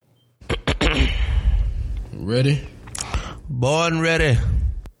Ready? Born ready.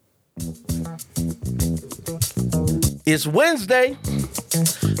 It's Wednesday.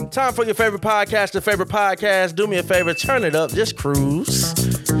 Time for your favorite podcast. Do me a favor, turn it up, just cruise.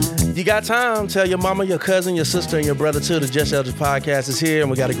 You got time, tell your mama, your cousin, your sister, and your brother too. The Just Elders podcast is here,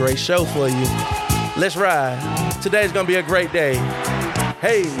 and we got a great show for you. Let's ride. Today's gonna be a great day.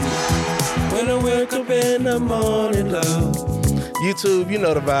 Hey. When I wake up in the morning, love. YouTube, you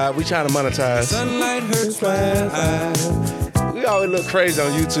know the vibe. We trying to monetize. Sunlight hurts my eyes. We always look crazy on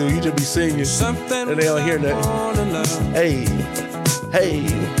YouTube. You just be singing something and they don't hear nothing. Hey, hey.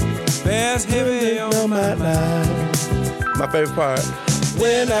 Bears heavy on my life. My favorite part.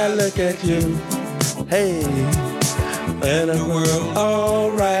 When I look at you, hey, and the world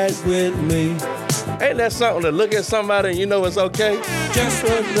all right with me. Ain't that something to look at somebody and you know it's okay? Just to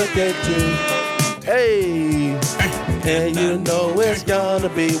look at you, hey, and you know it's gonna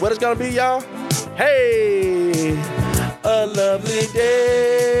be. What it's gonna be, y'all? Hey, a lovely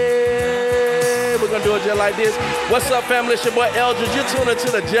day. We're gonna do it just like this. What's up, family? It's your boy Eldridge. You're tuning to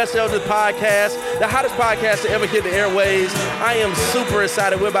the Just Eldridge podcast, the hottest podcast to ever hit the airwaves. I am super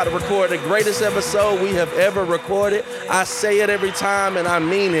excited. We're about to record the greatest episode we have ever recorded. I say it every time, and I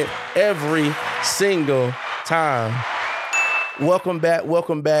mean it every single time. Welcome back.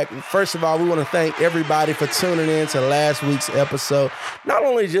 First of all, we want to thank everybody for tuning in to last week's episode. Not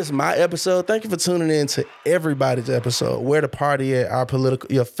only just my episode, thank you for tuning in to everybody's episode. Where the Party At,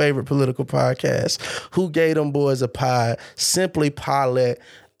 your favorite political podcast. Who Gave Them Boys a Pod? Simply Paulette.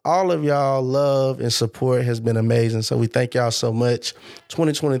 All of y'all love and support has been amazing. So we thank y'all so much.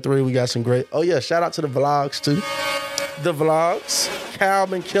 2023, we got some great. Oh yeah, shout out to the vlogs too. The vlogs. Cal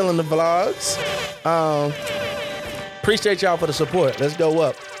been killing the vlogs. Appreciate y'all for the support. Let's go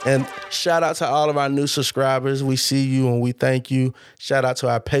up. And shout out to all of our new subscribers. We see you and we thank you. Shout out to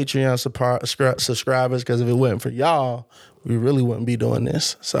our Patreon subscribers, because if it wasn't for y'all, we really wouldn't be doing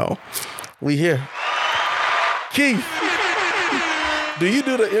this. So we here. Keith, do you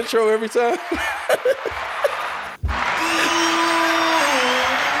do the intro every time?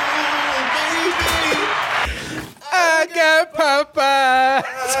 I got Popeyes.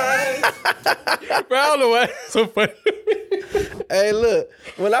 Bro, I don't know why it's so funny. Hey, look,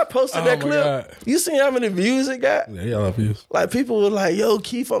 when I posted that clip, God. You seen how many views it got? Yeah, got a lot of views. Like, people were like, yo,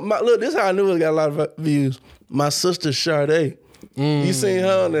 Keith, look, this is how I knew it got a lot of views. My sister, Sade. You seen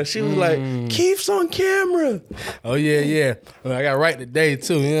her on there. She was like, Keith's on camera. Oh, yeah. Well, I got right today,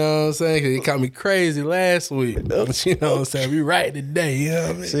 too. You know what I'm saying? Because it caught me crazy last week. But you know what I'm saying? We right today. You know what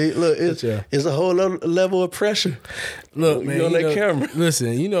I mean? See, look, it's a whole level of pressure. Look, man. You on that camera.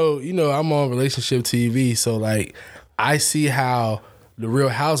 Listen, you know, I'm on relationship TV. So, like, I see how the Real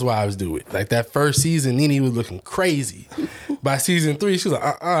Housewives do it. Like, that first season, Nene was looking crazy. By season 3, she was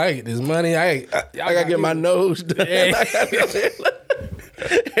like, I get this money. I gotta get my nose done. Yeah.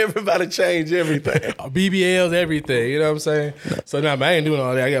 Everybody change everything. BBLs, everything. You know what I'm saying? So now I ain't doing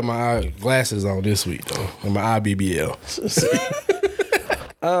all that. I got my eye glasses on this week, though. And my eye BBL.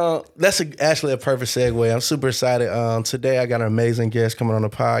 That's actually a perfect segue. I'm super excited. Today, I got an amazing guest coming on the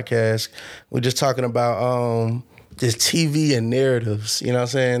podcast. We're just talking about just TV and narratives. You know what I'm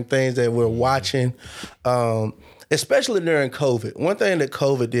saying? Things that we're watching. Especially during COVID. One thing that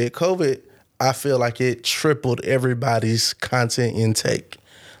COVID, I feel like it tripled everybody's content intake.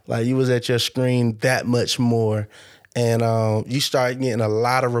 Like, you was at your screen that much more. And you start getting a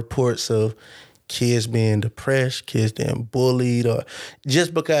lot of reports of kids being depressed, kids being bullied, or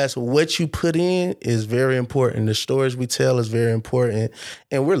just because what you put in is very important. The stories we tell is very important.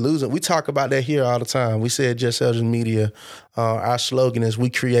 And we're losing. We talk about that here all the time. We say at Just Eldridge Media, our slogan is we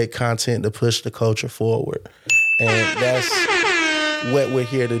create content to push the culture forward. And that's what we're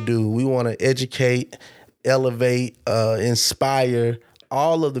here to do. We want to educate, elevate, inspire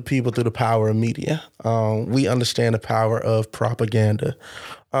all of the people through the power of media. We understand the power of propaganda.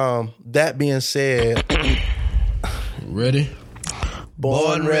 That being said, ready?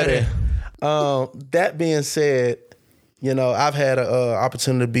 Born ready. That being said, you know, I've had an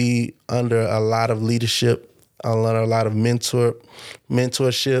opportunity to be under a lot of leadership, under a lot of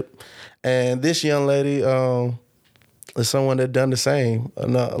mentorship. And this young lady is someone that done the same.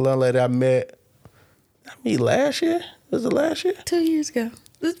 Another lady I met last year. Was it last year? 2 years ago.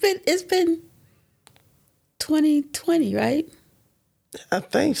 It's been 2020, right? I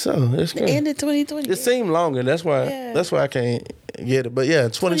think so. The end of 2020. It seemed longer. That's why I can't get it. But yeah,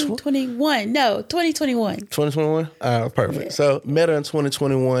 2021. No, 2021. 2021? Perfect. Yeah. So met her in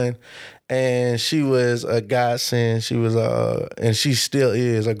 2021, and she was a godsend. She was and she still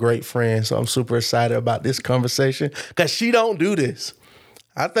is a great friend. So I'm super excited about this conversation because she don't do this.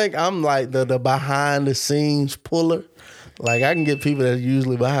 I think I'm like the behind the scenes puller. Like I can get people that's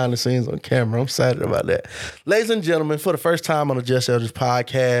usually behind the scenes on camera. I'm excited about that. Ladies and gentlemen, for the first time on the Just Elders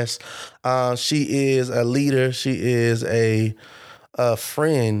podcast, she is a leader. She is a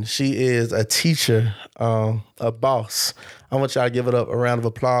friend. She is a teacher, a boss. I want y'all to give it up a round of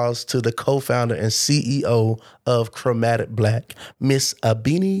applause to the co-founder and CEO of Chromatic Black, Miss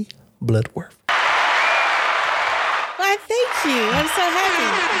Abini Bloodworth. Why, thank you. I'm so happy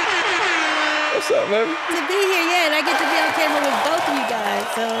What's up, man? to be here. Yeah, and I get to be on camera with both of you guys.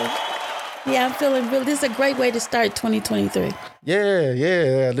 So, yeah, I'm feeling really. This is a great way to start 2023.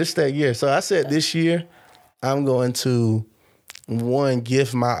 Yeah. This that year. So I said this year, I'm going to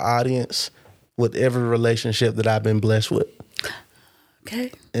gift my audience with every relationship that I've been blessed with.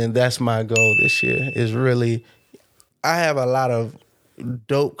 Okay. And that's my goal this year is really, I have a lot of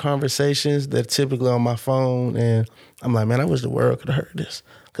dope conversations that are typically on my phone. And I'm like, man, I wish the world could have heard this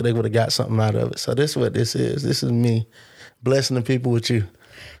because they would have got something out of it. So this is what this is. This is me blessing the people with you.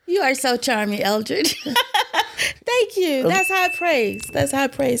 You are so charming, Eldred. Thank you. That's high praise. That's high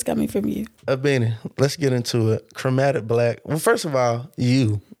praise coming from you. Abini, let's get into it. Chromatic Black. Well, first of all,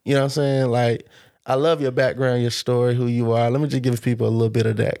 you know what I'm saying? Like, I love your background, your story, who you are. Let me just give people a little bit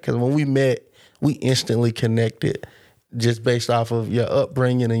of that. Because when we met, we instantly connected just based off of your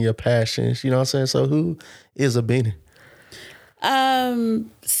upbringing and your passions. You know what I'm saying? So who is Abini?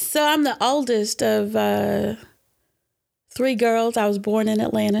 So I'm the oldest of 3 girls. I was born in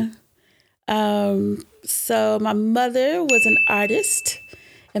Atlanta. So my mother was an artist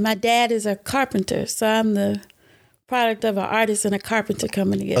and my dad is a carpenter. So I'm the product of an artist and a carpenter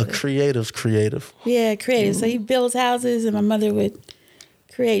coming together. A creative's creative. Yeah, creative. So he builds houses and my mother would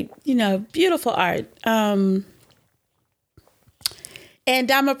create, beautiful art. And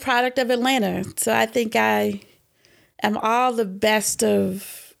I'm a product of Atlanta. So I think I am all the best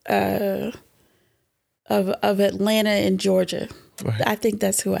of Atlanta and Georgia. Right. I think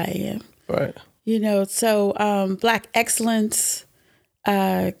that's who I am. Right. So Black excellence,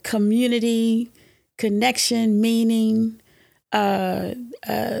 community, connection, meaning, love.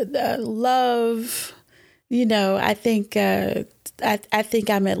 I think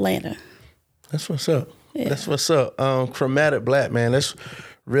I'm Atlanta. That's what's up. Yeah. That's what's up. Chromatic Black, man. That's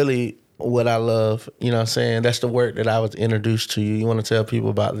really what I love. You know what I'm saying? That's the work that I was introduced to you. You want to tell people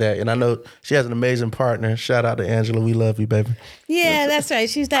about that. And I know she has an amazing partner. Shout out to Angela. We love you, baby. Yeah, that's right.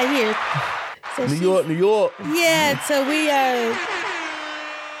 She's not here. So New York. Yeah, so we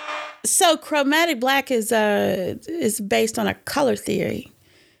so Chromatic Black is based on a color theory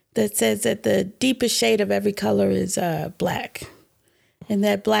that says that the deepest shade of every color is black, and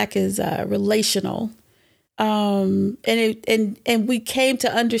that black is relational. And we came to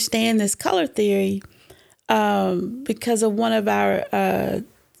understand this color theory because of one of our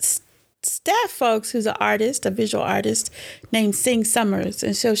staff folks who's an artist, a visual artist named Sing Summers.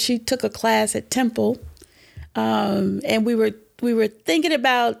 And so she took a class at Temple. And we were thinking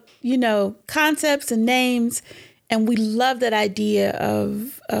about, concepts and names. And we love that idea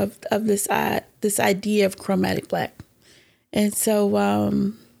of this idea of chromatic black. And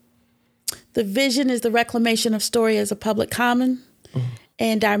so the vision is the reclamation of story as a public common. Mm-hmm.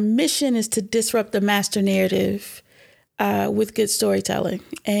 And our mission is to disrupt the master narrative with good storytelling.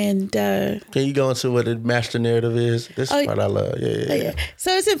 And can you go into what the master narrative is? This is part I love. Yeah.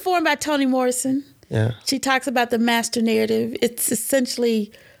 So it's informed by Toni Morrison. Yeah. She talks about the master narrative. It's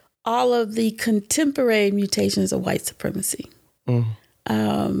essentially all of the contemporary mutations of white supremacy. Mm.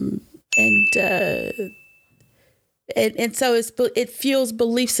 And so it fuels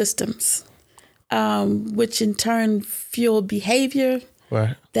belief systems, which in turn fuel behavior,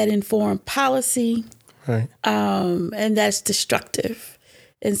 right, that inform policy. Right. And that's destructive.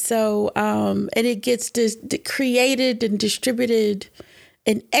 And so, and it gets created and distributed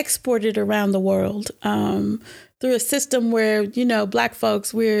and exported around the world through a system where, Black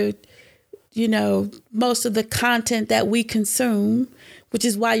folks, we're, most of the content that we consume, which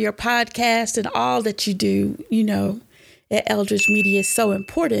is why your podcast and all that you do, at Eldridge Media is so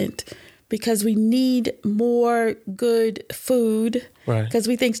important. Because we need more good food, right? Because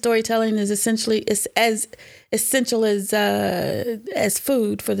we think storytelling is essentially as essential as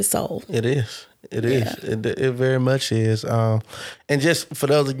food for the soul. It is. It is. It very much is. And just for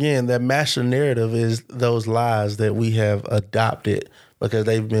those again, that master narrative is those lies that we have adopted because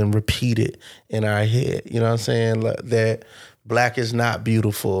they've been repeated in our head. You know what I'm saying? That Black is not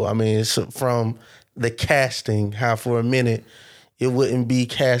beautiful. I mean, it's from the casting. How for a minute. It wouldn't be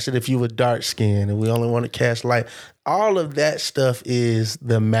casted if you were dark skinned and we only want to cast light. All of that stuff is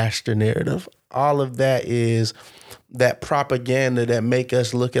the master narrative. all of that is that propaganda that make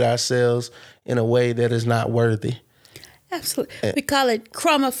us look at ourselves in a way that is not worthy. Absolutely. We call it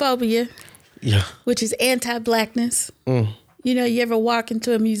chromophobia, which is anti-blackness. You know, you ever walk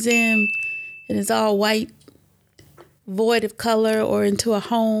into a museum and it's all white, void of color, or into a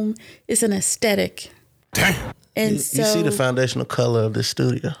home, it's an aesthetic. Damn. And you see the foundational color of the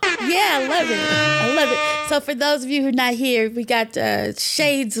studio. Yeah, I love it. I love it. So for those of you who are not here, we got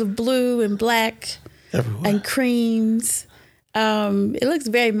shades of blue and black Everywhere. and creams. It looks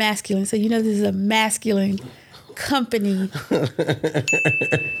very masculine. So you know this is a masculine company.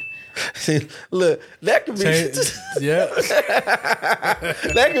 See, look, that could be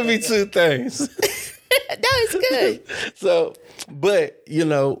that could be two things. No, it's good. So, but you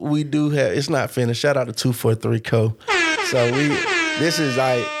know, we do have. It's not finished. Shout out to 243 Co. So this is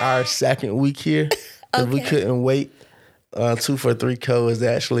like our second week here because we couldn't wait. 243 Co. is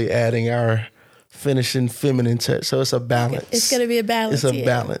actually adding our finishing feminine touch. So it's a balance. It's going to be a balance. It's a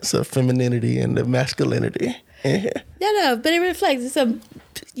balance of femininity and the masculinity. No, but it reflects.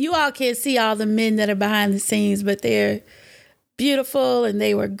 You all can't see all the men that are behind the scenes, but they're beautiful and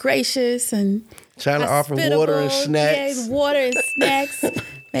they were gracious and trying to offer water and snacks. Yeah, water and snacks.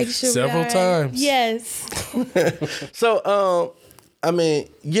 Make sure several times. Yes. So, I mean,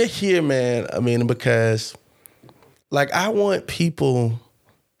 you're here, man. I mean, because like I want people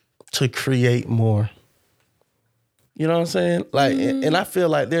to create more. You know what I'm saying? Like, and I feel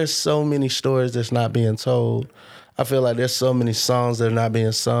like there's so many stories that's not being told. I feel like there's so many songs that are not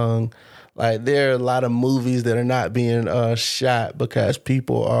being sung. Like, there are a lot of movies that are not being shot because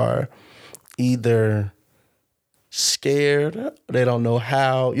people are either scared, they don't know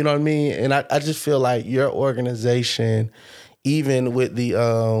how, you know what I mean? And I just feel like your organization, even with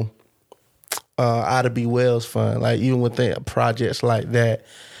the Ida B. Wells Fund, like even with the projects like that,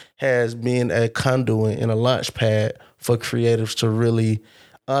 has been a conduit and a launch pad for creatives to really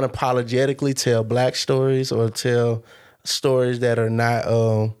unapologetically tell Black stories or tell stories that are not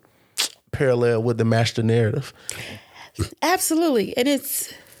parallel with the master narrative. Absolutely. And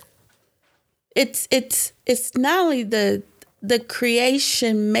it's not only the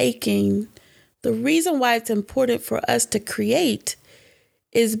creation making. The reason why it's important for us to create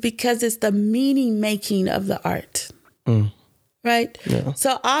is because it's the meaning making of the art. Right? Yeah.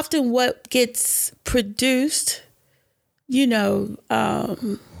 So often what gets produced,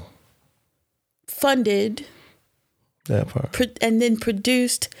 funded, that part, and then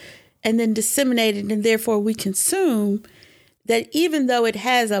produced and then disseminated, and therefore we consume, that even though it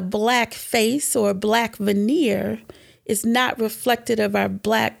has a Black face or a Black veneer, it's not reflective of our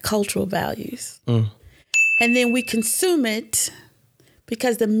Black cultural values. And then we consume it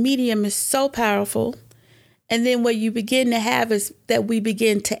because the medium is so powerful. And then what you begin to have is that we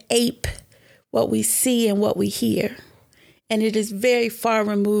begin to ape what we see and what we hear. And it is very far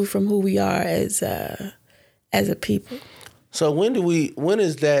removed from who we are as a people. So when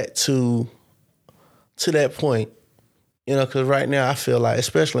is that to that point? You know, because right now I feel like,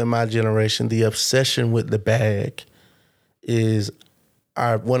 especially in my generation, the obsession with the bag is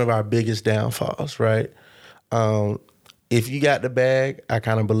one of our biggest downfalls, right? If you got the bag, I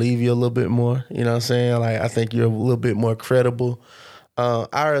kind of believe you a little bit more. You know what I'm saying? Like, I think you're a little bit more credible.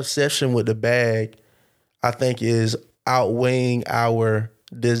 Our obsession with the bag, I think, is outweighing our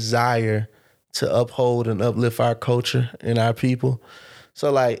desire to uphold and uplift our culture and our people.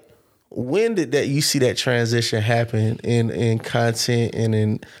 So, like, when did you see that transition happen in content and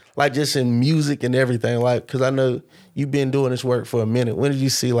in, like, just in music and everything? Like, because I know you've been doing this work for a minute. When did you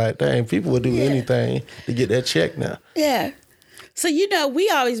see, like, dang, people would do anything to get that check now? Yeah. So, we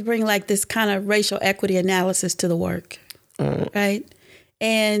always bring, like, this kind of racial equity analysis to the work, right?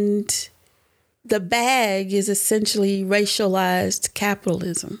 And the bag is essentially racialized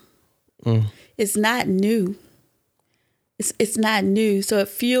capitalism. It's not new. It's not new. So it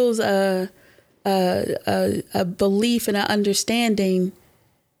fuels a belief and an understanding,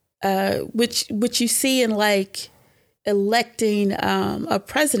 which you see in, like, electing a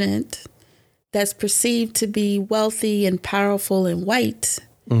president that's perceived to be wealthy and powerful and white.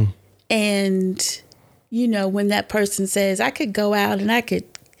 And, when that person says, I could go out and I could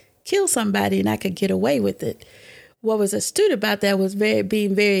kill somebody and I could get away with it. What was astute about that was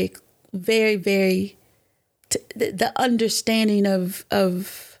being very, very, very, the understanding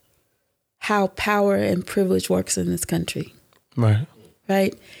of how power and privilege works in this country. Right.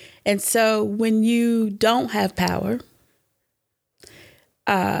 Right. And so when you don't have power,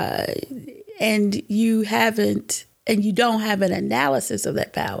 and you don't have an analysis of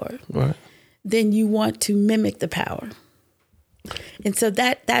that power, right, then you want to mimic the power. And so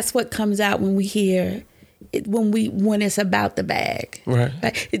that's what comes out when we hear when it's about the bag. Right.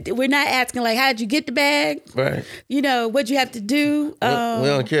 We're not asking like, how'd you get the bag? Right. What'd you have to do? We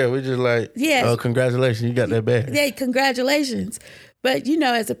don't care. We just like, oh, congratulations, you got that bag. Yeah, congratulations. But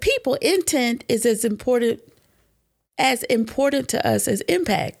as a people, intent is as important to us as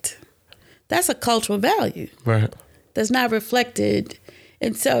impact. That's a cultural value. Right. That's not reflected.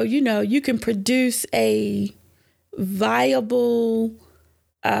 And so, you can produce a viable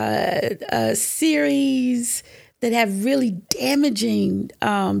series that have really damaging,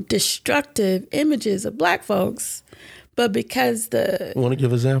 destructive images of Black folks, but because You want to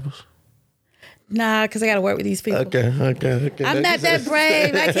give examples? Nah, because I got to work with these people. Okay. I'm not that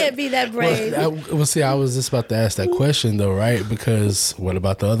brave. I can't be that brave. See, I was just about to ask that question though, right? Because what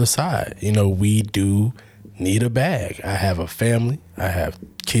about the other side? We do need a bag. I have a family. I have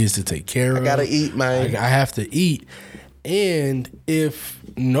kids to take care of. I gotta eat, man. I have to eat. And if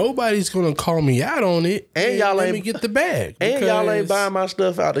nobody's gonna call me out on it, and y'all let ain't me get the bag. And y'all ain't buying my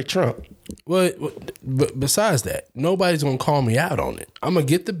stuff out the trunk. Well, but besides that, nobody's gonna call me out on it. I'm gonna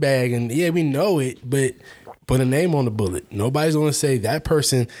get the bag, and yeah, we know it, but put a name on the bullet. Nobody's gonna say that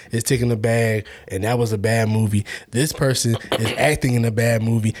person is taking the bag and that was a bad movie. This person is acting in a bad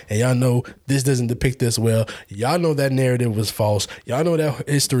movie, and y'all know this doesn't depict us well. Y'all know that narrative was false. Y'all know that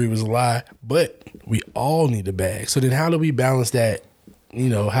history was a lie. But we all need a bag. So then, how do we balance that?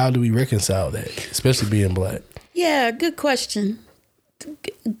 How do we reconcile that, especially being Black? Yeah, good question.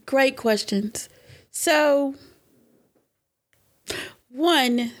 Great questions. So,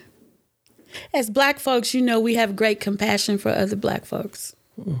 one, as Black folks, we have great compassion for other Black folks.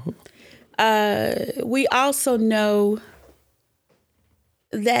 Mm-hmm. We also know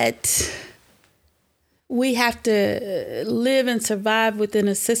that we have to live and survive within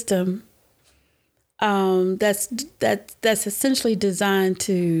a system that's essentially designed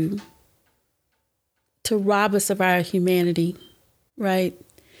to rob us of our humanity. Right.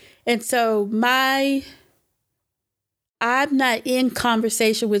 And so I'm not in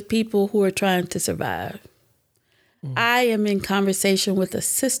conversation with people who are trying to survive. Mm. I am in conversation with a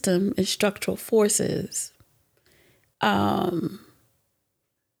system and structural forces and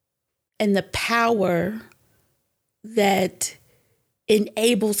the power that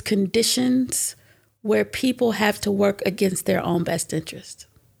enables conditions where people have to work against their own best interest.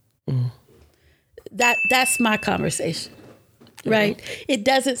 Mm. That's my conversation. Right. It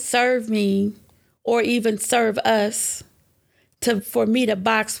doesn't serve me or even serve us for me to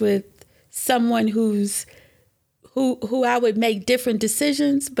box with someone who I would make different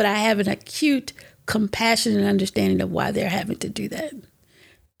decisions, but I have an acute compassion and understanding of why they're having to do that.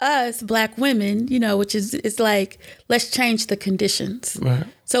 Us Black women, which is it's like, let's change the conditions. Right.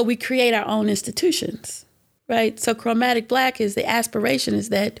 So we create our own institutions. Right. So Chromatic Black the aspiration is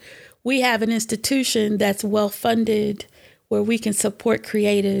that we have an institution that's well funded, where we can support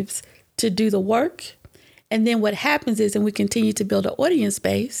creatives to do the work. And then what happens is, and we continue to build an audience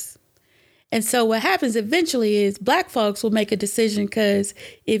base. And so what happens eventually is Black folks will make a decision, because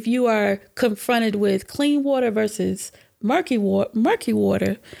if you are confronted with clean water versus murky water,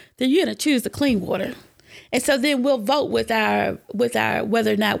 then you're going to choose the clean water. And so then we'll vote with our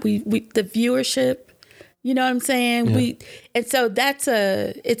whether or not we the viewership. You know what I'm saying? Yeah. And so it's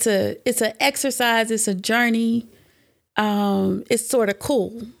an exercise. It's a journey. It's sort of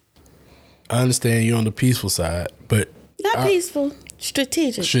cool. I understand you're on the peaceful side, but not peaceful,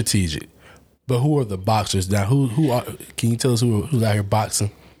 strategic. But who are the boxers now? Who are? Can you tell us who's out here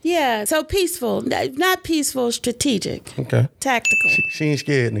boxing? Yeah, so peaceful, not peaceful, strategic. Okay. Tactical. She ain't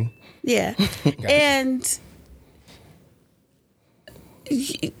scared me. Yeah, and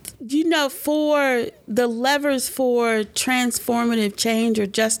for the levers for transformative change or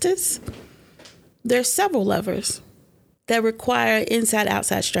justice, there's several levers that require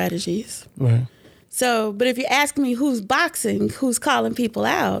inside-outside strategies. Right. So, but if you ask me who's boxing, who's calling people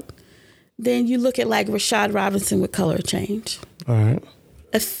out, then you look at like Rashad Robinson with Color Change. All right.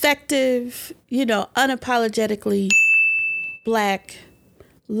 Effective, unapologetically Black,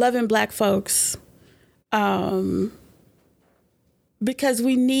 loving Black folks, because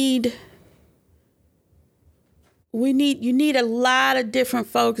you need a lot of different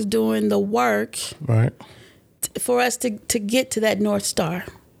folks doing the work. Right. For us to get to that North Star,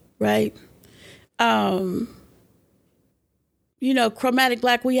 right? Chromatic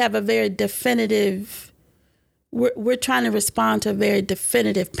Black, we have a very definitive, we're trying to respond to a very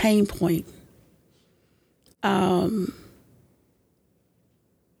definitive pain point. And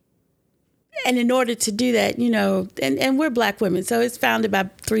in order to do that, and we're Black women, so it's founded by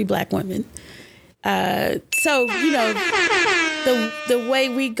 3 Black women. the way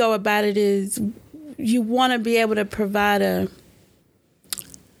we go about it is you want to be able to provide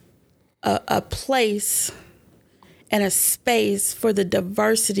a place and a space for the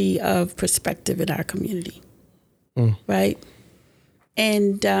diversity of perspective in our community, right?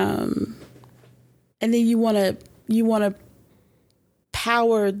 And then you want to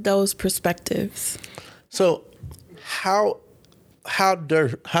power those perspectives. So how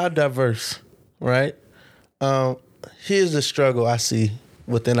diverse, right? Here's the struggle I see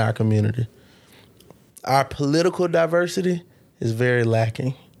within our community. Our political diversity is very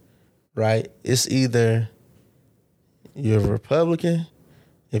lacking, right? It's either you're a Republican.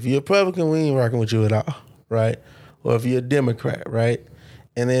 If you're a Republican, we ain't rocking with you at all, right? Or if you're a Democrat, right?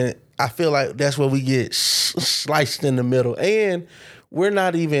 And then I feel like that's where we get sliced in the middle. And we're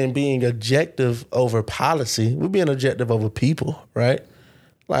not even being objective over policy. We're being objective over people, right?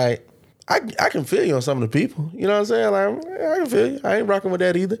 Like, I can feel you on some of the people. You know what I'm saying? Like, I can feel you. I ain't rocking with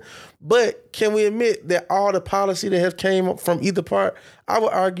that either. But can we admit that all the policy that has came up from either part, I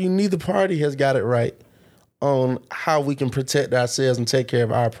would argue neither party has got it right on how we can protect ourselves and take care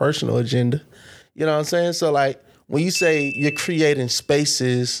of our personal agenda. You know what I'm saying? So, like, when you say you're creating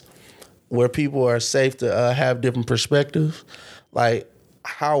spaces where people are safe to have different perspectives, like,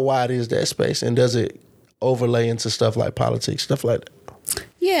 how wide is that space? And does it overlay into stuff like politics, stuff like that?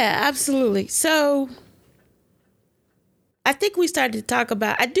 Yeah, absolutely. So I think we started to talk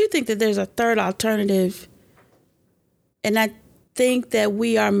about, I do think that there's a third alternative. And I think that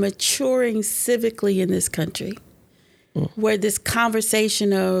we are maturing civically in this country, where this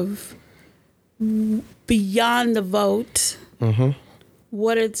conversation of beyond the vote,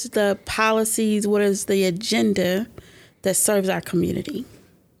 what is the policies, what is the agenda that serves our community,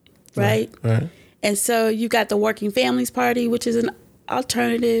 right? Right. And so you got the Working Families Party, which is an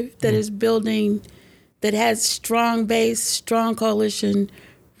alternative that is building, that has strong base, strong coalition,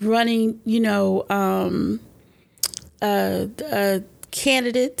 running,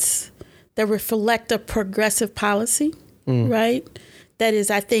 candidates that reflect a progressive policy, right? That is,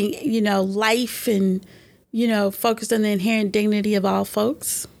 I think, life and, focused on the inherent dignity of all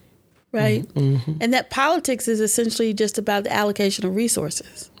folks, right? And that politics is essentially just about the allocation of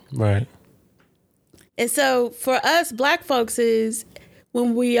resources. Right. And so for us Black folks is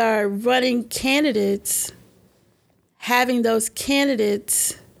when we are running candidates, having those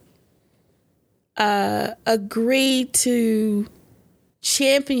candidates agree to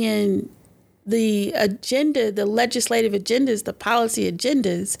champion the agenda, the legislative agendas, the policy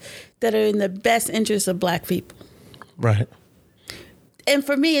agendas that are in the best interest of Black people. Right. And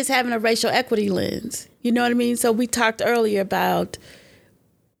for me, it's having a racial equity lens. You know what I mean? So we talked earlier about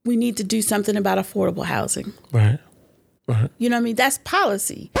we need to do something about affordable housing. Right. You know what I mean? That's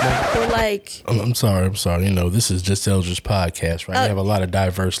policy. Or like... I'm sorry. This is Just Eldridge's podcast, right? You have a lot of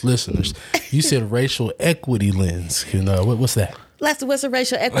diverse listeners. You said racial equity lens. What's that? What's a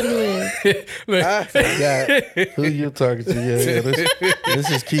racial equity lens? I forgot who you're talking to. Yeah. This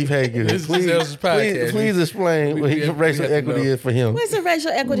is Keith Hager. Please explain what racial equity is for him. What's a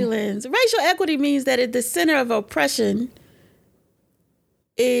racial equity lens? Racial equity means that at the center of oppression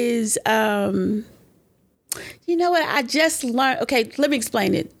is... you know what? I just learned. Okay, let me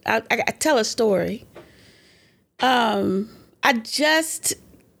explain it. I tell a story. I just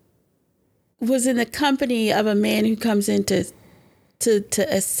was in the company of a man who comes in to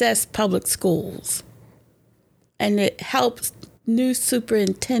assess public schools, and it helps new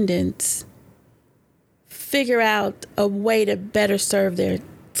superintendents figure out a way to better serve their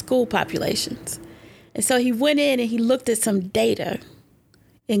school populations. And so he went in and he looked at some data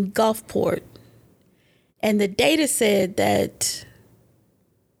in Gulfport. And the data said that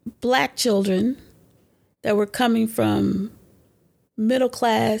Black children that were coming from middle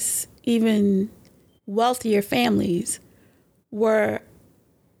class, even wealthier families were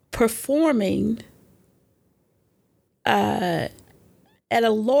performing at a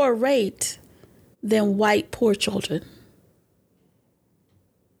lower rate than white poor children.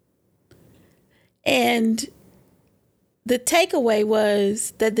 And the takeaway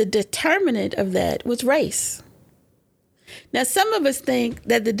was that the determinant of that was race. Now, some of us think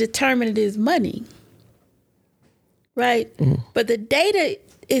that the determinant is money, right? But the data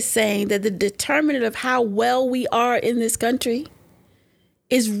is saying that the determinant of how well we are in this country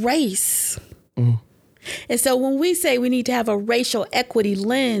is race. And so when we say we need to have a racial equity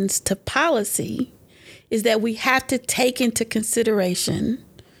lens to policy, is that we have to take into consideration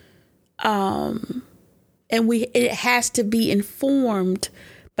it has to be informed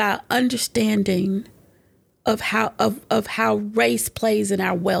by understanding of how race plays in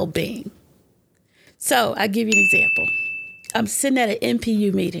our well-being. So I'll give you an example. I'm sitting at an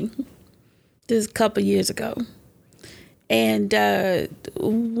MPU meeting. This is a couple years ago. And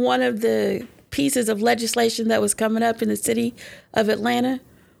one of the pieces of legislation that was coming up in the city of Atlanta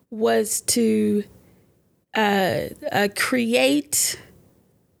was to create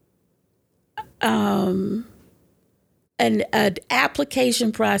an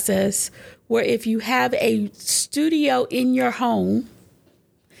application process where if you have a studio in your home,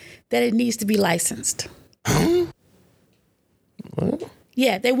 that it needs to be licensed. What?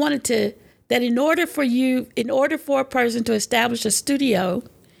 Yeah, they wanted to, that in order for a person to establish a studio,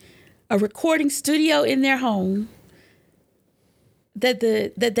 a recording studio in their home, that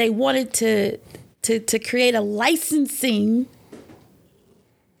they wanted to create a licensing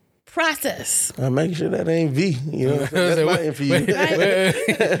process. I make sure that ain't V. You know, that's waiting for you.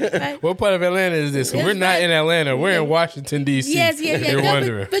 Right? What part of Atlanta is this? We're not in Atlanta. We're in Washington, D.C. Yes. You're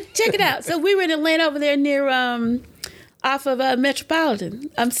wondering. But check it out. So we were in Atlanta over there near off of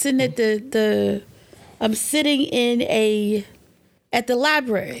Metropolitan. I'm sitting at at the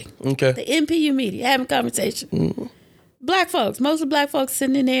library. Okay. The MPU meeting, having a conversation. Mm-hmm. Black folks, most of the black folks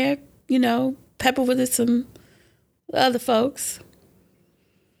sitting in there, you know, pepper with some other folks.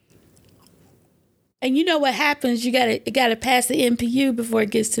 And you know what happens? You gotta pass the MPU before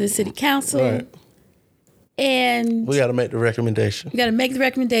it gets to the city council. Right. And we gotta make the recommendation. You gotta make the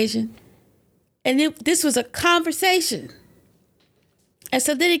recommendation. And this was a conversation. And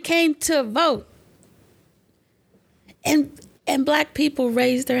so then it came to a vote. And black people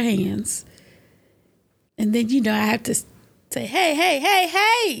raised their hands. And then, you know, I have to say,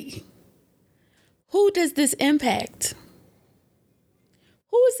 hey. Who does this impact?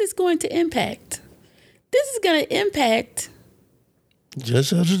 Who is this going to impact? This is going to impact...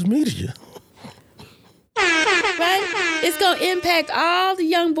 Just as media. Right? It's going to impact all the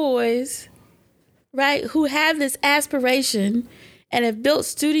young boys, right, who have this aspiration and have built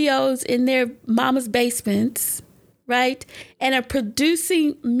studios in their mama's basements, right, and are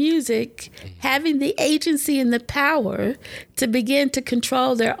producing music, having the agency and the power to begin to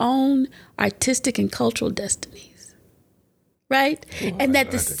control their own artistic and cultural destinies. Right? And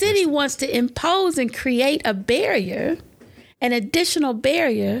that the city wants to impose and create a barrier, an additional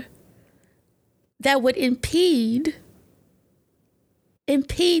barrier that would impede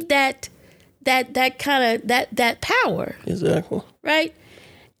that kind of power. Exactly. Right?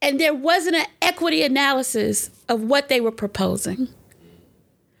 And there wasn't an equity analysis of what they were proposing.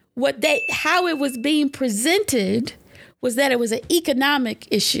 How it was being presented was that it was an economic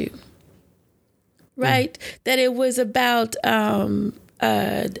issue. Right? That it was about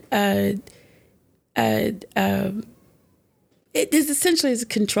it is essentially is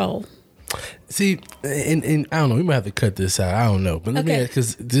control. See, and I don't know, we might have to cut this out. I don't know. But let me ask,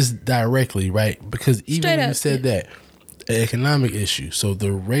 because this directly, right? Because even when you said that, an economic issue. So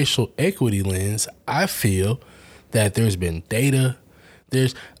the racial equity lens, I feel that there's been data. There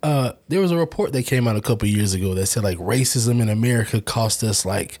was a report that came out a couple of years ago that said like racism in America cost us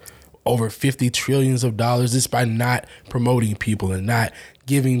like over $50 trillion just by not promoting people and not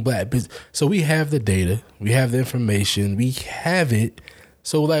giving black business. So we have the data, we have the information, we have it.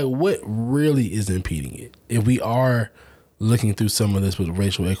 So like, what really is impeding it? If we are looking through some of this with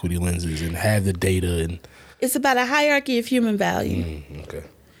racial equity lenses and have the data, and it's about a hierarchy of human value. Okay.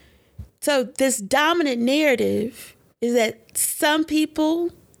 So this dominant narrative is that some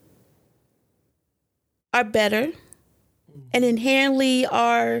people are better and inherently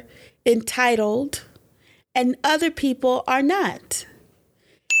are entitled, and other people are not.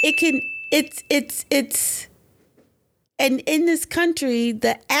 And in this country,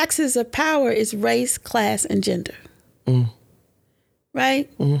 the axis of power is race, class, and gender.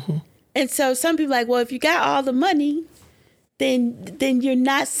 Right? Mm-hmm. And so some people are like, well, if you got all the money, then you're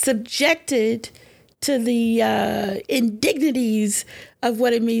not subjected to the indignities of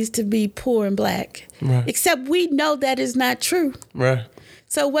what it means to be poor and black. Right. Except we know that is not true. Right.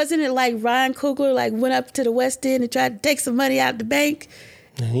 So wasn't it like Ryan Coogler went up to the West End and tried to take some money out the bank?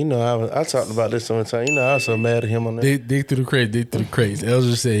 You know, I talked about this sometime. You know, I was so mad at him on that. Dig through the crates.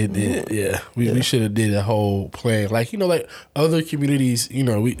 Elder said, we should have did a whole plan. Like, you know, like other communities, you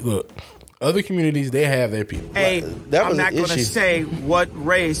know, other communities, they have their people. Hey, I'm not going to say what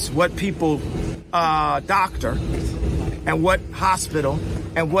race, what people, doctor, and what hospital,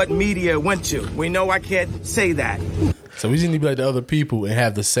 and what media went to. We know I can't say that. So we just need to be like the other people and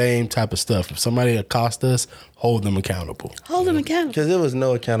have the same type of stuff. If somebody accosts us, hold them accountable. Hold them accountable. Because there was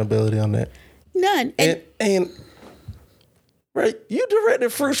no accountability on that. None. And right, you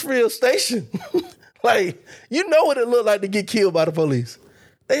directed Fruitsfield Station. Like, you know what it looked like to get killed by the police.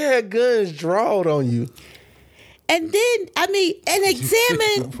 They had guns drawn on you. And then, and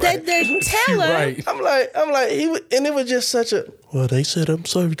examine the teller. Right. I'm like, and it was just such a, well, they said I'm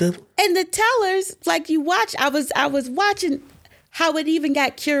sorry, Dad. And the tellers, like you watch, I was watching how it even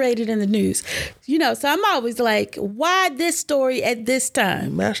got curated in the news. So I'm always like, why this story at this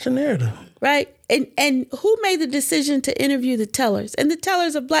time? Master narrative. Right? And who made the decision to interview the tellers? And the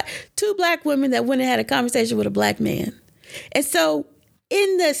tellers are two black women that went and had a conversation with a black man. And so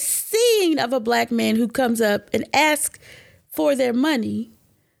in the scene of a black man who comes up and asks for their money,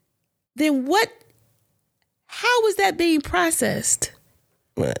 then how is that being processed?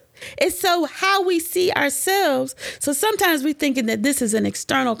 Right. And so how we see ourselves. So sometimes we're thinking that this is an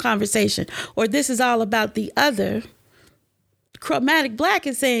external conversation or this is all about the other. Chromatic Black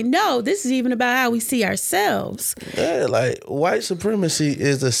is saying, no, this is even about how we see ourselves. Yeah, like white supremacy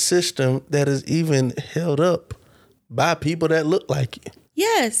is a system that is even held up by people that look like you.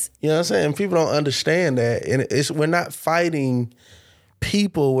 Yes. You know what I'm saying? People don't understand that. And we're not fighting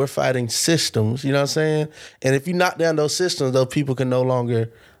people, we're fighting systems. You know what I'm saying? And if you knock down those systems, those people can no longer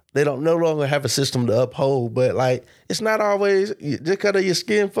have a system to uphold. But like, it's not always just because of your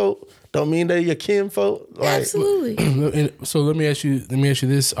skin folk don't mean they're your kin folk. Like, absolutely. So let me ask you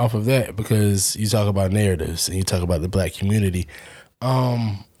this off of that, because you talk about narratives and you talk about the black community.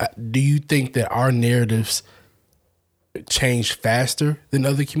 Do you think that our narratives change faster than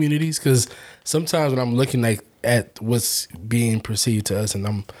other communities? Because sometimes when I'm looking at what's being perceived to us and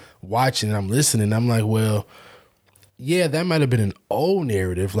I'm watching and I'm listening, I'm like, well, yeah, that might have been an old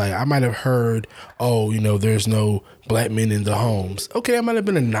narrative. Like I might have heard, there's no black men in the homes. Okay, that might have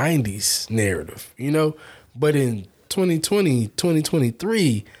been a 90s narrative, But in 2020,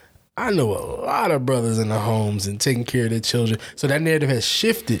 2023, I know a lot of brothers in the homes and taking care of their children. So that narrative has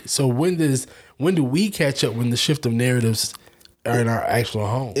shifted. So when do we catch up when the shift of narratives are in our actual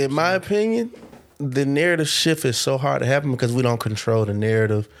homes? In my opinion, the narrative shift is so hard to happen because we don't control the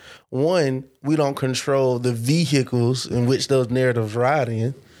narrative. One, we don't control the vehicles in which those narratives ride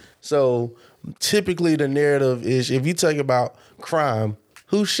in. So typically the narrative is, if you talk about crime,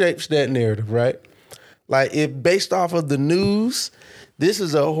 who shapes that narrative, right? Like if based off of the news, this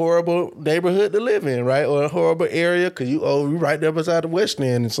is a horrible neighborhood to live in, right? Or a horrible area because you right there beside the West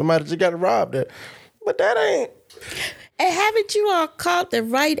End and somebody just got robbed there. But that ain't. And haven't you all caught that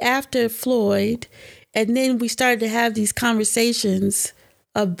right after Floyd, and then we started to have these conversations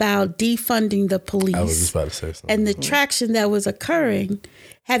about defunding the police? I was just about to say something. And the traction that was occurring.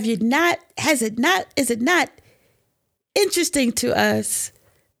 Is it not interesting to us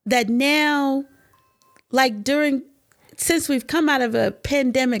that now, like since we've come out of a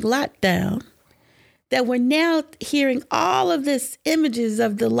pandemic lockdown, that we're now hearing all of this images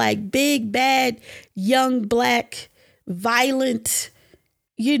of the like big, bad, young, black, violent,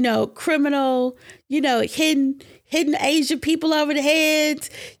 criminal, hitting Asian people over the heads,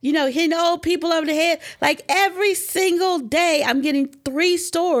 hitting old people over the head. Like every single day, I'm getting 3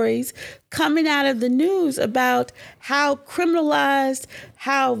 stories coming out of the news about how criminalized,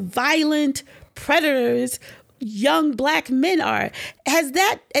 how violent predators young black men are.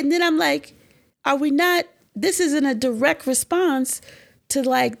 And then I'm like, are we not, this isn't a direct response to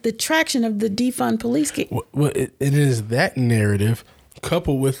like the traction of the defund police. Well, it is that narrative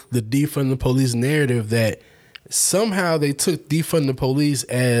coupled with the defund the police narrative that somehow they took defund the police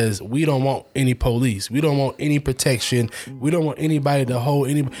as we don't want any police, we don't want any protection, we don't want anybody to hold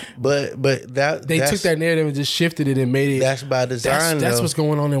anybody. But they took that narrative and just shifted it and made it. That's by design. That's what's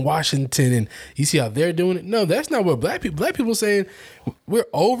going on in Washington, and you see how they're doing it. No, that's not what black people saying. We're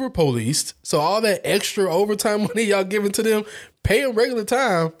over policed, so all that extra overtime money y'all giving to them, pay them regular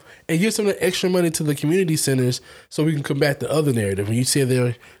time and give some of the extra money to the community centers so we can combat the other narrative. When you see there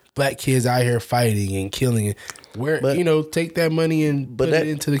are black kids out here fighting and killing, take that money and put it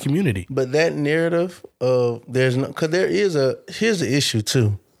into the community. But that narrative of here's the issue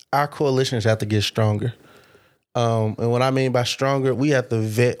too. Our coalitions have to get stronger. And what I mean by stronger, we have to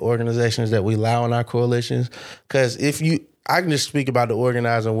vet organizations that we allow in our coalitions. Because I can just speak about the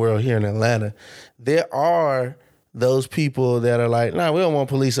organizing world here in Atlanta. There are those people that are like, nah, we don't want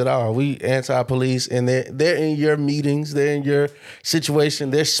police at all. We anti-police, and they're in your meetings, they're in your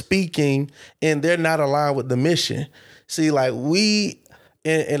situation, they're speaking, and they're not aligned with the mission. See, like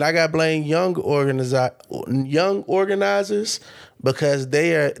and I got to blame young organizers because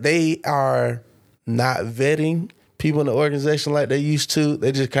they are not vetting people in the organization like they used to.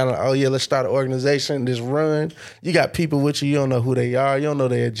 They just kind of, let's start an organization, just run. You got people with you don't know who they are, you don't know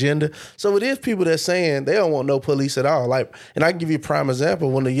their agenda. So it is people that's saying they don't want no police at all. Like, and I can give you a prime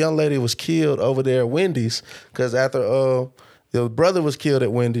example. When the young lady was killed over there at Wendy's, because after the brother was killed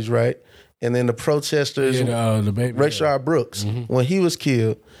at Wendy's, right? And then the protesters, the baby, Rayshard Brooks, when he was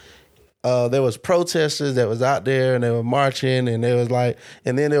killed, there was protesters that was out there and they were marching, and they was like,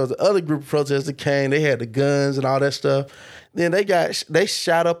 and then there was another group of protesters that came. They had the guns and all that stuff. Then they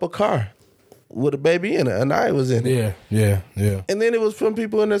shot up a car with a baby in it. And I was in it. Yeah. And then it was from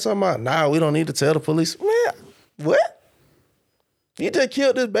people in there talking about, nah, we don't need to tell the police. Man, what? You just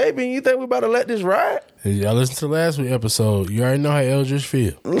killed this baby and you think we about to let this ride? Hey, y'all listen to the last week episode. You already know how Eldridge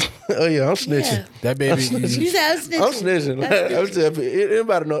feel. Oh yeah, I'm snitching. Yeah. That baby. You said I'm snitching. I'm snitching. I'm telling you,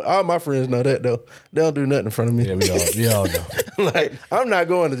 anybody know? All my friends know that though. They don't do nothing in front of me. Yeah, we all know. Like, I'm not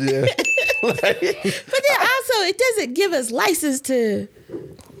going to jail. But then also, it doesn't give us license to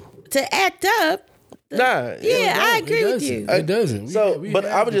act up. Nah. Yeah, I agree with you. It doesn't. So, but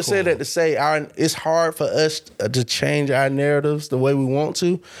I would just say that to say it's hard for us to change our narratives the way we want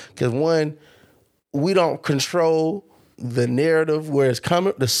to, because one, we don't control the narrative where it's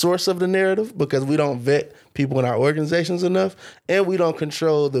coming, the source of the narrative, because we don't vet people in our organizations enough, and we don't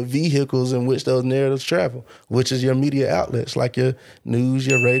control the vehicles in which those narratives travel, which is your media outlets like your news,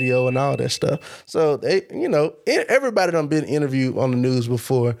 your radio, and all that stuff. So they, everybody done been interviewed on the news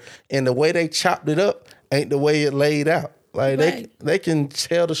before, and the way they chopped it up ain't the way it laid out. Like they can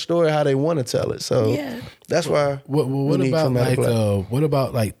tell the story how they want to tell it. So that's why. What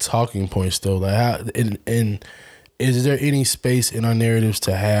about like talking points though? Like how and is there any space in our narratives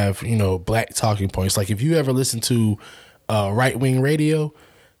to have, black talking points? Like if you ever listen to right-wing radio,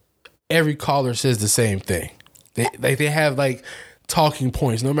 every caller says the same thing. They have like talking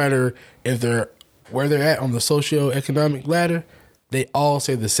points, no matter if they're where they're at on the socioeconomic ladder, they all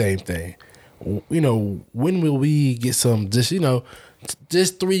say the same thing. When will we get some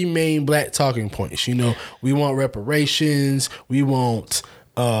just three main black talking points? We want reparations, we want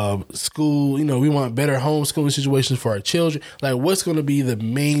school, we want better homeschooling situations for our children. Like, what's going to be the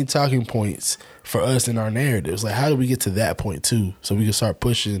main talking points for us in our narratives? Like, how do we get to that point too, so we can start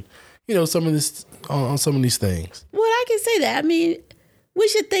pushing, some of this on some of these things? Well, I can say that. I mean, we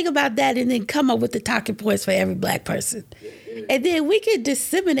should think about that and then come up with the talking points for every black person, and then we could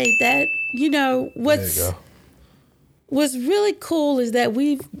disseminate that. What's really cool is that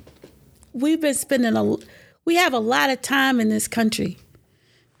we've been spending we have a lot of time in this country.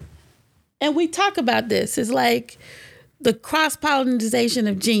 And we talk about this. It's like the cross-pollination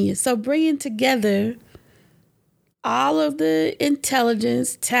of genius. So bringing together all of the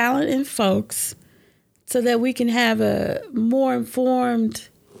intelligence, talent, and folks so that we can have a more informed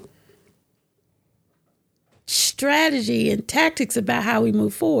strategy and tactics about how we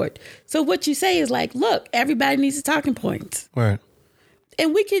move forward. So what you say is like, look, everybody needs a talking point. Right.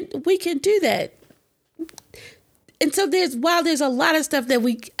 And we can do that. And so there's a lot of stuff that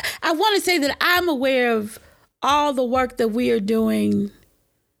I want to say that I'm aware of all the work that we are doing,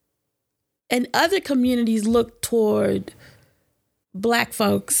 and other communities look toward black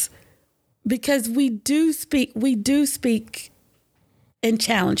folks because we do speak and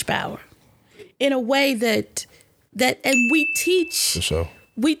challenge power in a way that and we teach. For sure.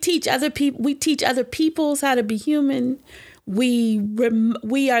 We teach other peoples how to be human. We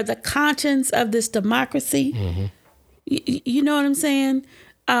are the conscience of this democracy. Mm-hmm. You know what I'm saying?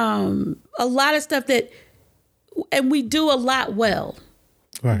 A lot of stuff and we do a lot well.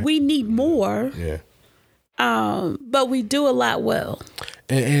 Right. We need more. Yeah. But we do a lot well.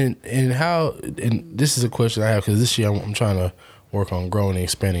 And how? And this is a question I have because this year I'm trying to work on growing and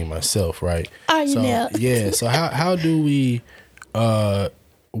expanding myself. Right. Are you now? Yeah. So how do we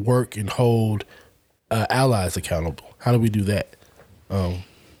work and hold allies accountable? How do we do that?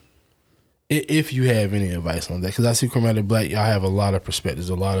 If you have any advice on that, because I see Chromatic Black, y'all have a lot of perspectives,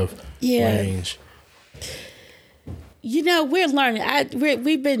 a lot of range. We're learning.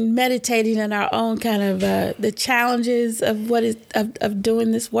 We've been meditating on our own kind of the challenges of of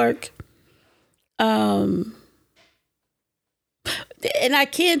doing this work. And I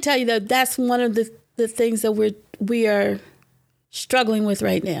can tell you that that's one of the things that we are struggling with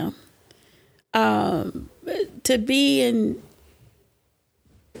right now.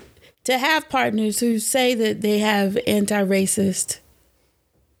 To have partners who say that they have anti-racist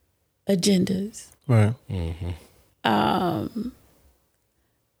agendas. Right. Mm-hmm.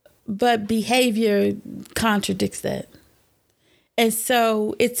 But behavior contradicts that. And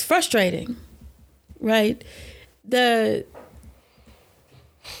so it's frustrating, right? The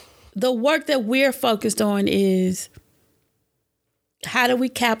work that we're focused on is how do we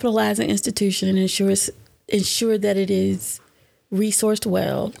capitalize an institution and ensure that it is resourced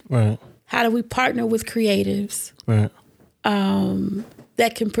well. Right. How do we partner with creatives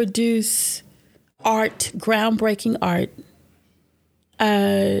that can produce art, groundbreaking art,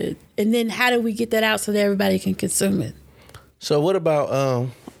 And then how do we get that out so that everybody can consume it? So what about,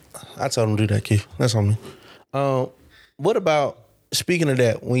 I told him to do that, Keith. That's on me. What about, speaking of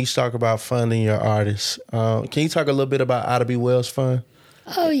that, when you talk about funding your artists, can you talk a little bit about Ida B. Wells Fund?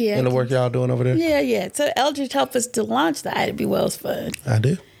 Oh, yeah. And the work y'all doing over there? Yeah. So Eldridge helped us to launch the Ida B. Wells Fund. I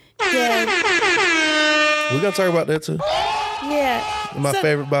did. Yeah. We're going to talk about that too. Yeah. My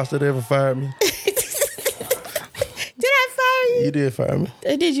favorite boss that ever fired me. Did I fire you? You did fire me.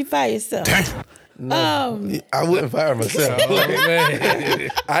 Or did you fire yourself? No, I wouldn't fire myself.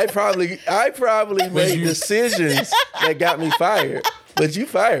 I probably made decisions that got me fired, but you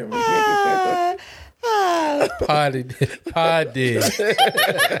fired me. Pod did.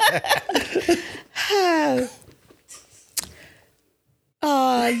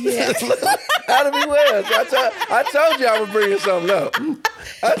 Oh, yeah. Ida B. Wells. I told you I was bringing something up.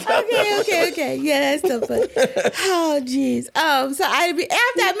 Okay. Yeah, that's so funny. Oh, jeez. So Ida B.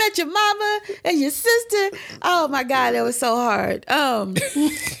 After I met your mama and your sister, oh my God, that was so hard.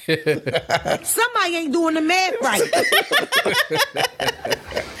 Somebody ain't doing the math right.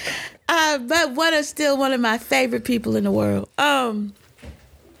 But still one of my favorite people in the world.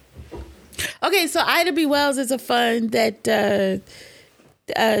 Okay, so Ida B. Wells is a fund that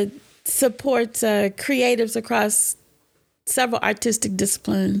supports creatives across several artistic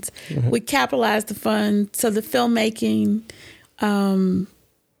disciplines. Mm-hmm. We capitalize the fund. So the filmmaking,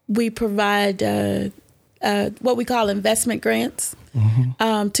 we provide what we call investment grants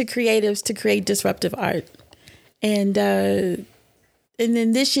to creatives to create disruptive art. And then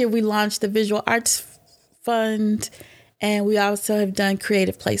this year we launched the Visual Arts Fund, and we also have done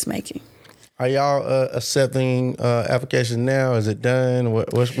creative placemaking. Are y'all accepting applications now? Is it done?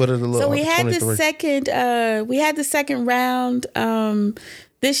 What are the little? So we had the second round.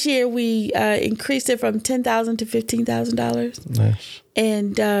 This year we increased it from $10,000 to $15,000. Nice.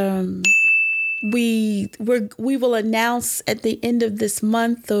 And we will announce at the end of this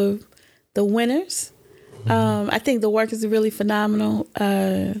month the winners. I think the work is really phenomenal.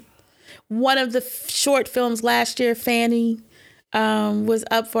 One of the short films last year, Fanny, was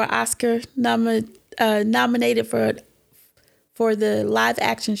up for Oscar, nominated for the live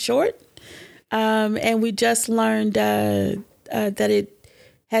action short. And we just learned that it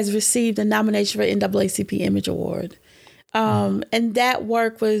has received a nomination for NAACP Image Award. And that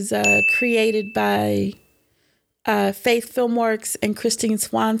work was created by Faith Filmworks and Christine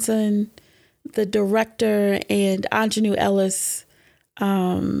Swanson, the director, and Anjanou Ellis,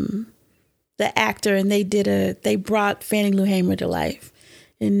 the actor, and they brought Fannie Lou Hamer to life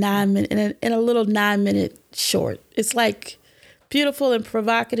in a little 9-minute short. It's like beautiful and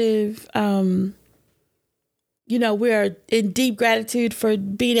provocative. We are in deep gratitude for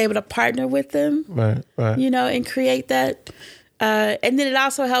being able to partner with them, right. And create that. And then it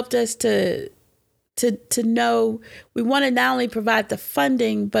also helped us to know we want to not only provide the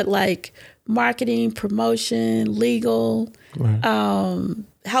funding, but like marketing, promotion, legal, Right.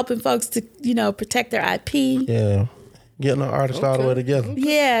 Helping folks to, protect their IP. Yeah. Getting the artists all the way together.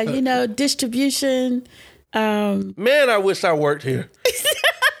 Yeah, distribution. Man, I wish I worked here.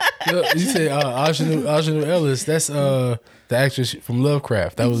 You said Anjanou Ellis. That's the actress from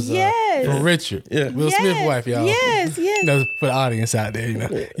Lovecraft. That was from Richard. Yeah. Will Smith's wife, y'all. Yes. For the audience out there,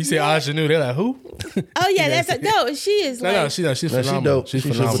 You say Anjanou, they're like, who? Oh yeah, she is. No, she's phenomenal. She's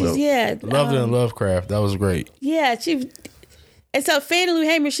phenomenal. Loved her in Lovecraft. That was great. Yeah, and so Fannie Lou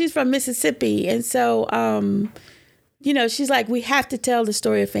Hamer, she's from Mississippi, and so she's like, we have to tell the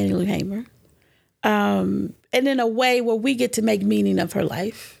story of Fannie Lou Hamer, and in a way where we get to make meaning of her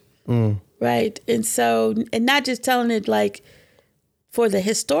life, right? And so, and not just telling it like for the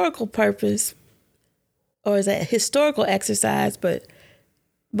historical purpose or as a historical exercise, but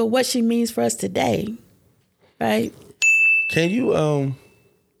what she means for us today, right? Can you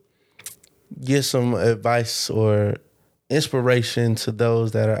give some advice or inspiration to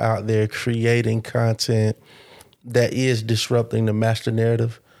those that are out there creating content that is disrupting the master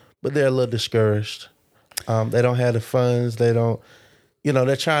narrative, but they're a little discouraged? They don't have the funds. They don't,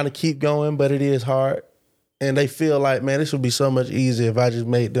 they're trying to keep going, but it is hard. And they feel like, man, this would be so much easier if I just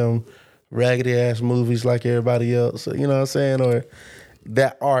made them raggedy ass movies like everybody else. You know what I'm saying? Or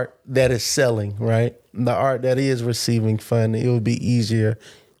that art that is selling, right? The art that is receiving funding, it would be easier.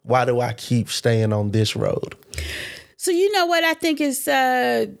 Why do I keep staying on this road? So you know what I think is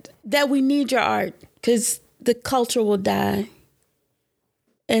that we need your art because the culture will die.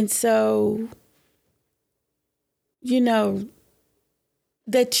 And so, that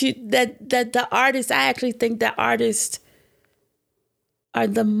the artists, I actually think that artists are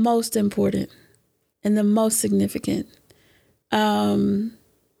the most important and the most significant. And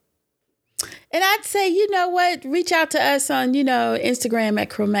I'd say, you know what? Reach out to us on, Instagram at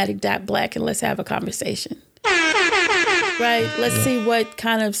Chromatic.Black and let's have a conversation. Right? Let's see what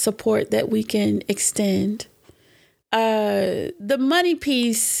kind of support that we can extend. The money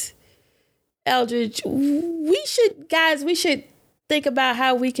piece, Eldridge, we should think about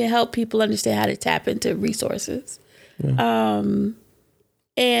how we can help people understand how to tap into resources. Yeah.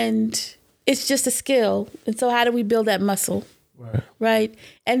 And it's just a skill. And so how do we build that muscle? Right?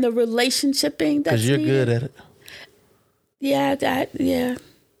 And the relationshiping that's because you're good at it. Yeah,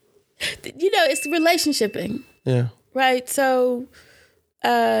 it's relationshiping. Yeah. Right? So,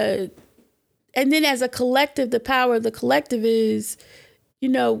 and then as a collective, the power of the collective is,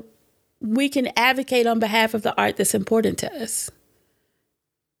 we can advocate on behalf of the art that's important to us.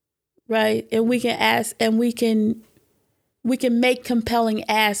 Right? And we can ask, and we can make compelling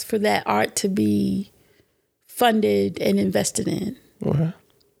asks for that art to be funded and invested in. Okay.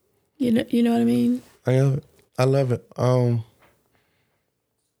 You know what I mean? I love it.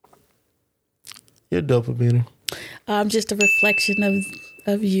 You're dope, Amina. I'm just a reflection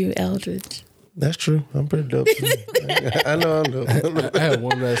of you, Eldridge. That's true. I'm pretty dope. I know I'm dope. I have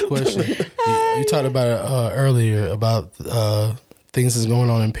one last question. You talked about it earlier about things that's going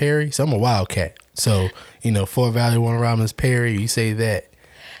on in Perry. So I'm a wildcat. So, Fort Valley, Warner Robins, Perry, you say that.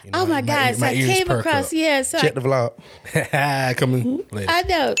 Oh my God. So I came across, Check the vlog. Coming later. I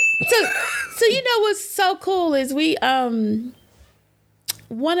know. So what's so cool is we,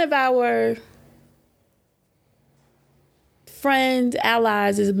 one of our friends,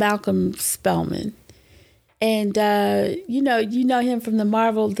 allies is Malcolm Spellman. And, you know him from the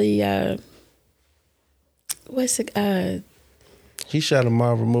Marvel, he shot a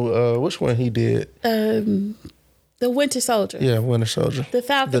Marvel movie. Which one he did? The Winter Soldier. Yeah, Winter Soldier. The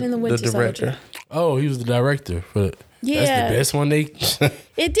Falcon and the Winter Soldier. Oh, he was the director for it. Yeah. That's the best one they...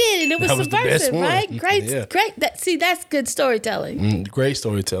 It did, and it was subversive, right? Great, yeah. great. That's good storytelling. Great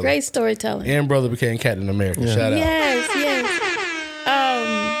storytelling. Great storytelling. And brother became Captain America. Yeah. Shout out. Yes.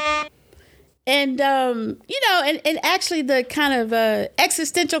 And actually the kind of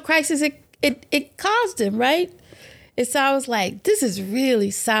existential crisis it caused him, right? And so I was like, this is really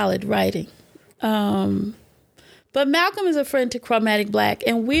solid writing. But Malcolm is a friend to Chromatic Black,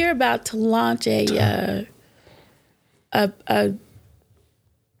 and we're about to launch a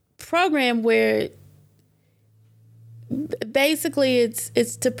program where basically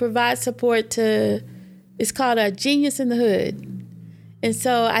it's to provide support to, it's called a Genius in the Hood. And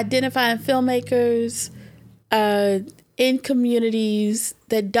so identifying filmmakers in communities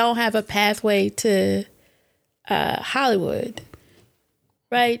that don't have a pathway to Hollywood.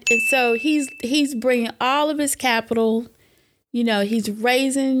 Right. And so he's bringing all of his capital, he's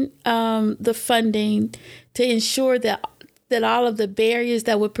raising the funding to ensure that all of the barriers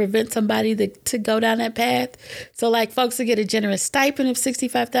that would prevent somebody to go down that path. So like folks will get a generous stipend of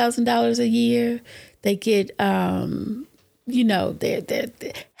 $65,000 a year. They get, their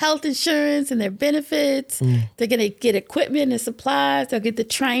health insurance and their benefits. They're going to get equipment and supplies. They'll get the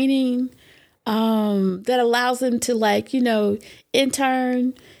training that allows them to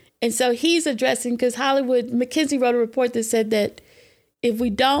intern. And so he's addressing, because McKinsey wrote a report that said that if we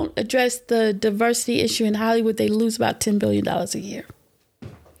don't address the diversity issue in Hollywood, they lose about $10 billion a year.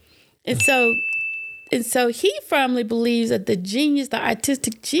 And so he firmly believes that the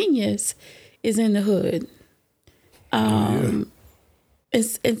artistic genius is in the hood. And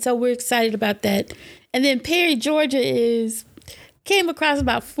so we're excited about that. And then Perry, Georgia came across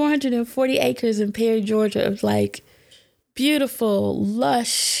about 440 acres in Perry, Georgia of beautiful,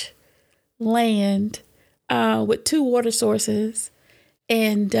 lush land with 2 water sources.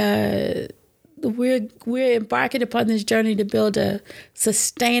 And we're embarking upon this journey to build a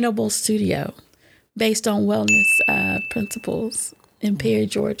sustainable studio based on wellness principles in Perry,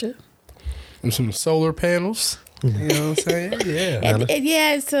 Georgia. And some solar panels. You know what I'm saying? Yeah. And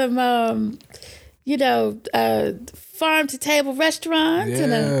some, farm to table restaurants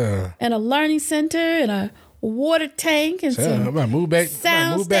and a learning center and a water tank and some I'm about to move back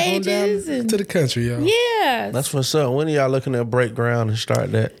on down to the country, y'all. Yeah. That's what's up. When are y'all looking to break ground and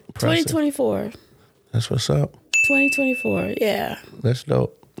start that process? 2024. That's what's up. 2024, yeah. That's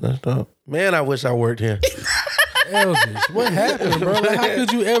dope. Man, I wish I worked here. Eldridge, what happened, bro? How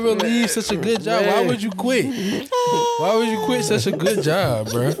could you ever leave such a good job? Why would you quit? Why would you quit such a good job,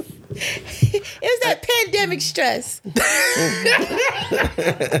 bro? It was that pandemic stress.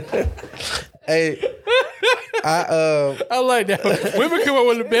 Hey, I like that. Women come up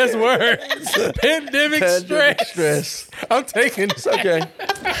with the best words. Pandemic stress. I'm taking it. It's okay.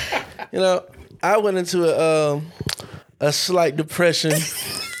 I went into a slight depression.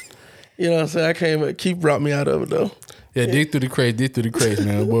 You know what I'm saying? Keith brought me out of it though. Yeah, dig through the crates,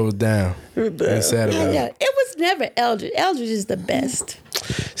 man. The boy was down. That's sad about it. Yeah, it was never Eldridge. Eldridge is the best.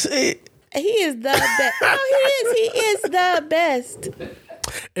 See, He is the best. No, he is the best.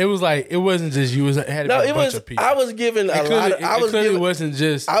 It was like, it wasn't just you. It had to be a bunch of people. I was given a lot of. It wasn't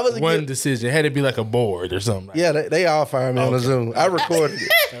just one decision. It had to be like a board or something. Yeah, they all fired me on the Zoom. I recorded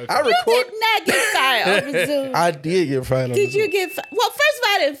it. You did not get fired over Zoom. I did get fired on Did Zoom. you get fired? Well, first of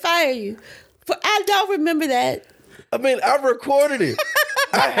all, I didn't fire you. I don't remember that. I mean, I recorded it.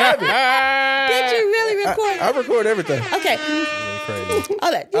 I have it. Did you really record it? I record everything. Okay. Crazy.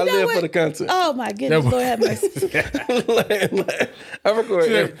 Oh, that, you I know live what? for the content. Oh, my goodness. Lord have mercy. I record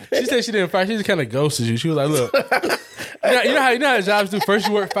everything. She said she didn't fire. She just kind of ghosted you. She was like, "Look, you know how jobs do. First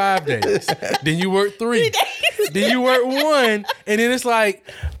you work 5 days, then you work 3, then you work 1, and then it's like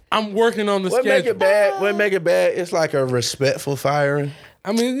I'm working on the What schedule." What make it bad? It's like a respectful firing.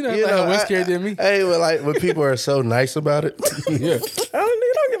 I mean, you know, what's scared than me. Hey, when people are so nice about it. Yeah,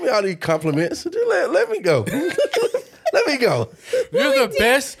 Don't give me all these compliments. Just let me go. Let me go. you're the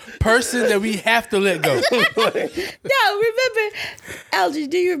best person that we have to let go. No, remember, Eldridge,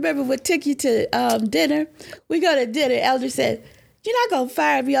 do you remember what took you to dinner? We go to dinner. Eldridge said, "You're not going to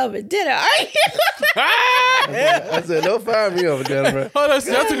fire me over dinner, are you?" I said, don't fire me over there, bro. Hold on,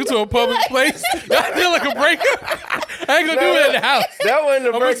 y'all took it to a public place. Y'all feel like a breakup. I ain't gonna do it in the house. That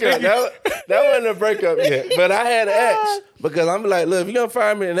wasn't a breakup. That wasn't a breakup yet. But I had to ask because I'm like, look, if you're gonna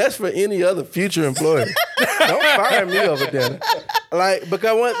fire me, and that's for any other future employee, don't fire me over dinner. Like,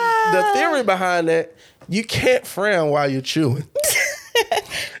 because the theory behind that, you can't frown while you're chewing.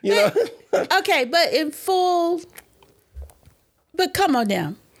 You know? Okay, but come on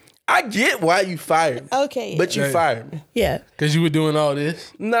down. I get why you fired me. Okay. But you fired me. Yeah. Because you were doing all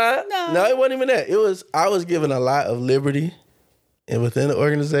this. No, it wasn't even that. I was given a lot of liberty and within the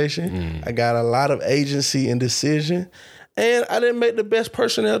organization. I got a lot of agency and decision, and I didn't make the best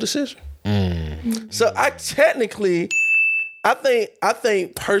personnel decision. So I technically, I think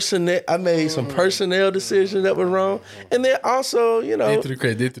I made some personnel decisions that were wrong, and then also, you know, add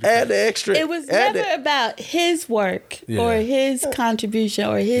the extra. It was never about his work or his contribution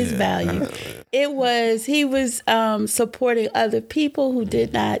or his value. It was he was supporting other people who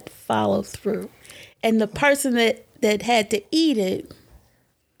did not follow through, and the person that had to eat it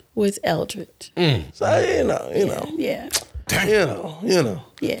was Eldridge. So you know. Yeah. You know.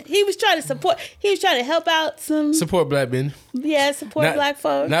 Yeah, he was trying to support. He was trying to help out some. Support black business. Yeah, support black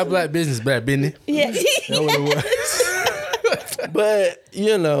folks. Not black business, black business. Yeah, That's what it was. But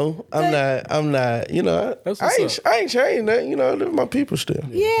you know, I'm not. You know, I ain't changed that. You know, I live with my people still.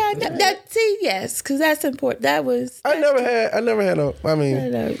 Yeah, yes, because that's important. I never had no. I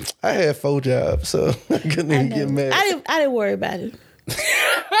mean, I had 4 jobs, so I couldn't even get mad. I didn't worry about it.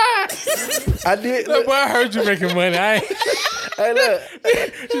 I did. Look, boy, I heard you making money. Hey, look.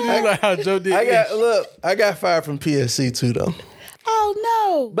 You just like how Joe did. I got fired from PSC too, though. Oh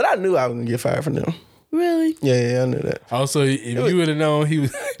no! But I knew I was gonna get fired from them. Really? Yeah, I knew that. Also, if you would have known he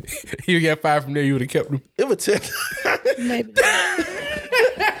would get fired from there, you would have kept him. It was Maybe.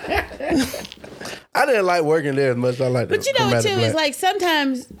 I didn't like working there as much as I liked. But you know what too is like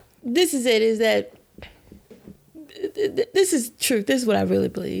sometimes this is it is that this is truth. This is what I really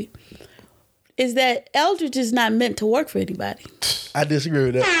believe. Is that Eldridge is not meant to work for anybody. I disagree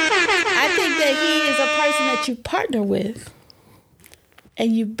with that. I think that he is a person that you partner with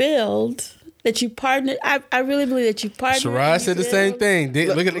and you build, that you partner. I really believe that you partner. Sherrod said the same thing.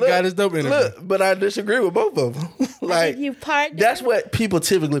 Look at the guy that's dope interview. Look, but I disagree with both of them. Like, you partner. That's what people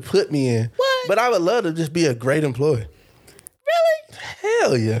typically put me in. What? But I would love to just be a great employee. Really?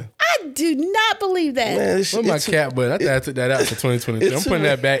 Hell yeah. I do not believe that. Man, Where's my cap button? I thought I took that out for 2023. I'm putting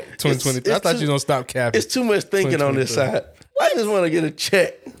that back 2023. I thought you was going to stop capping. It's too much thinking on this side. I just want to get a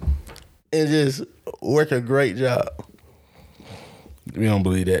check and just work a great job. We don't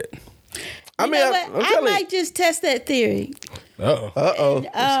believe that. I might just test that theory.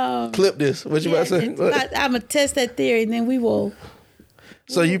 Uh-oh. Clip this. What you about to say? I'm going to test that theory and then we will.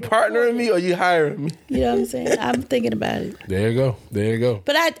 So you partnering me or you hiring me? You know what I'm saying? I'm thinking about it. There you go.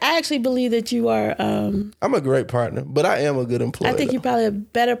 But I actually believe that you are... I'm a great partner, but I am a good employee. I think you're probably a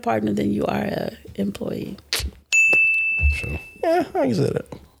better partner than you are an employee. Sure. Yeah, I can say that.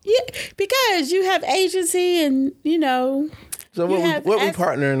 Yeah, because you have agency and, you know... So what we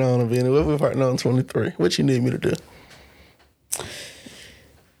partnering on, Vinny? What we partnering on 23? What you need me to do?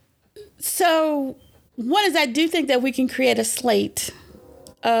 So, one is I do think that we can create a slate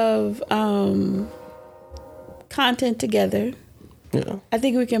of content together. Yeah. I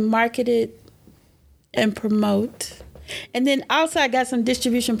think we can market it and promote. And then also I got some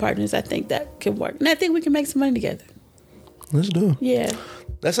distribution partners I think that could work. And I think we can make some money together. Let's do it. Yeah.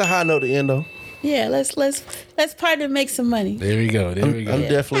 That's a high note to end on. Yeah, let's partner and make some money. There we go. I'm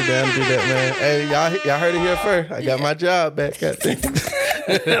definitely down to do that, man. Hey, y'all heard it here first. I got my job back. I can't believe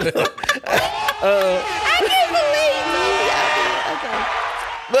it. Okay.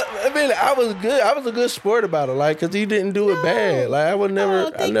 But I mean, I was good. I was a good sport about it, like, cause he didn't do it bad. Like, I would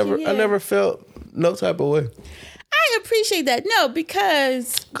never, I never felt no type of way. I appreciate that. No,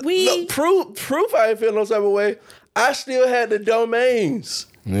 because proof I didn't feel no type of way. I still had the domains.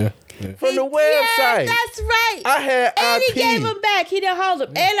 Yeah. From the website. Yeah, that's right. I had and IP. he gave them back. He didn't hold them.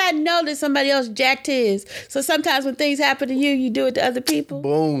 And I know that somebody else jacked his. So sometimes when things happen to you, you do it to other people.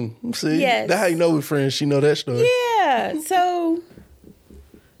 Boom. See? Yes. That's how you know we're friends. She know that story. Yeah. So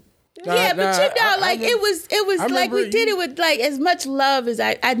yeah, but you know, like it was like we did it with like as much love as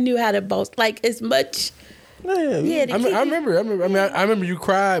I knew how to boast. Like as much. Yeah. I remember you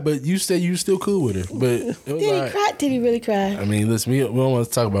cried, but you said you still cool with it. But it was Did he cry? Did he really cry? I mean, listen, we don't want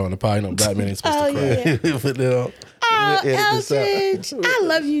to talk about on the pod. You know, black men ain't supposed to cry. Yeah. But no. Eldridge, I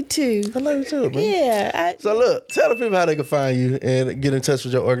love you too. I love you too, man. Yeah. So look, tell the people how they can find you and get in touch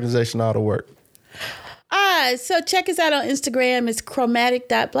with your organization, all the work. So check us out on Instagram. It's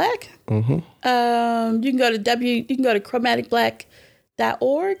chromatic.black. Mm-hmm. You can go to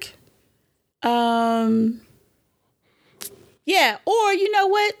chromaticblack.org. Yeah, or you know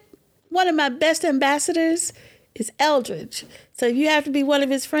what? One of my best ambassadors is Eldridge. So if you have to be one of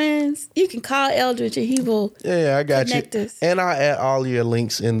his friends, you can call Eldridge and he will I got connect you. us. And I'll add all your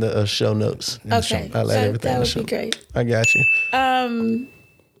links in the show notes. Okay. I'll add everything that in the would show. be great. I got you.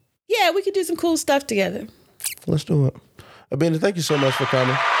 Yeah, we could do some cool stuff together. Let's do it. Abina, thank you so much for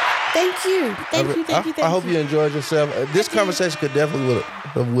coming. Thank you. Thank you. I hope you enjoyed yourself. This conversation could definitely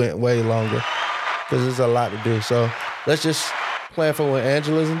have went way longer because there's a lot to do. So let's just plan for when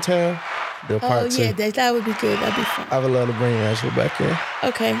Angela's in town. Part two. Yeah, that would be good. That'd be fun. I would love to bring Angela back in.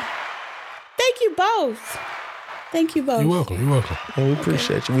 Okay. Thank you both. You're welcome. And we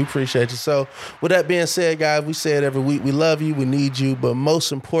appreciate you. We appreciate you. So with that being said, guys, we say it every week. We love you. We need you. But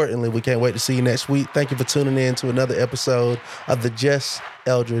most importantly, we can't wait to see you next week. Thank you for tuning in to another episode of the Just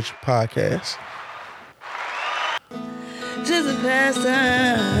Eldridge podcast. Just a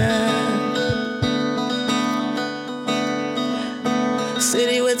pastime.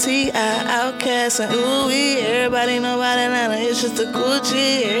 City with T.I. Outcast and ooh-wee. Everybody know about Atlanta, it's just a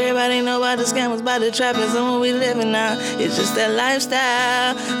Gucci. Everybody know about the scammers, about the trappers, and what we living now. It's just that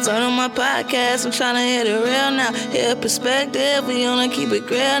lifestyle. Turn on my podcast, I'm trying to hit it real now. Hear perspective, we wanna keep it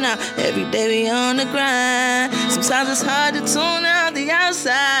real now. Every day we on the grind. Sometimes it's hard to tune out the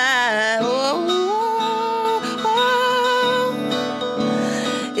outside.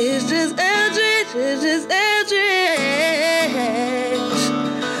 It's just Eldridge, it's just Eldridge.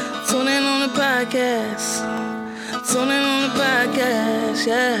 Tune in on the podcast.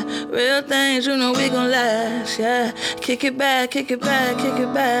 Yeah. Real things, you know we gon' last, yeah. Kick it back, kick it back, kick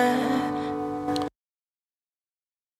it back.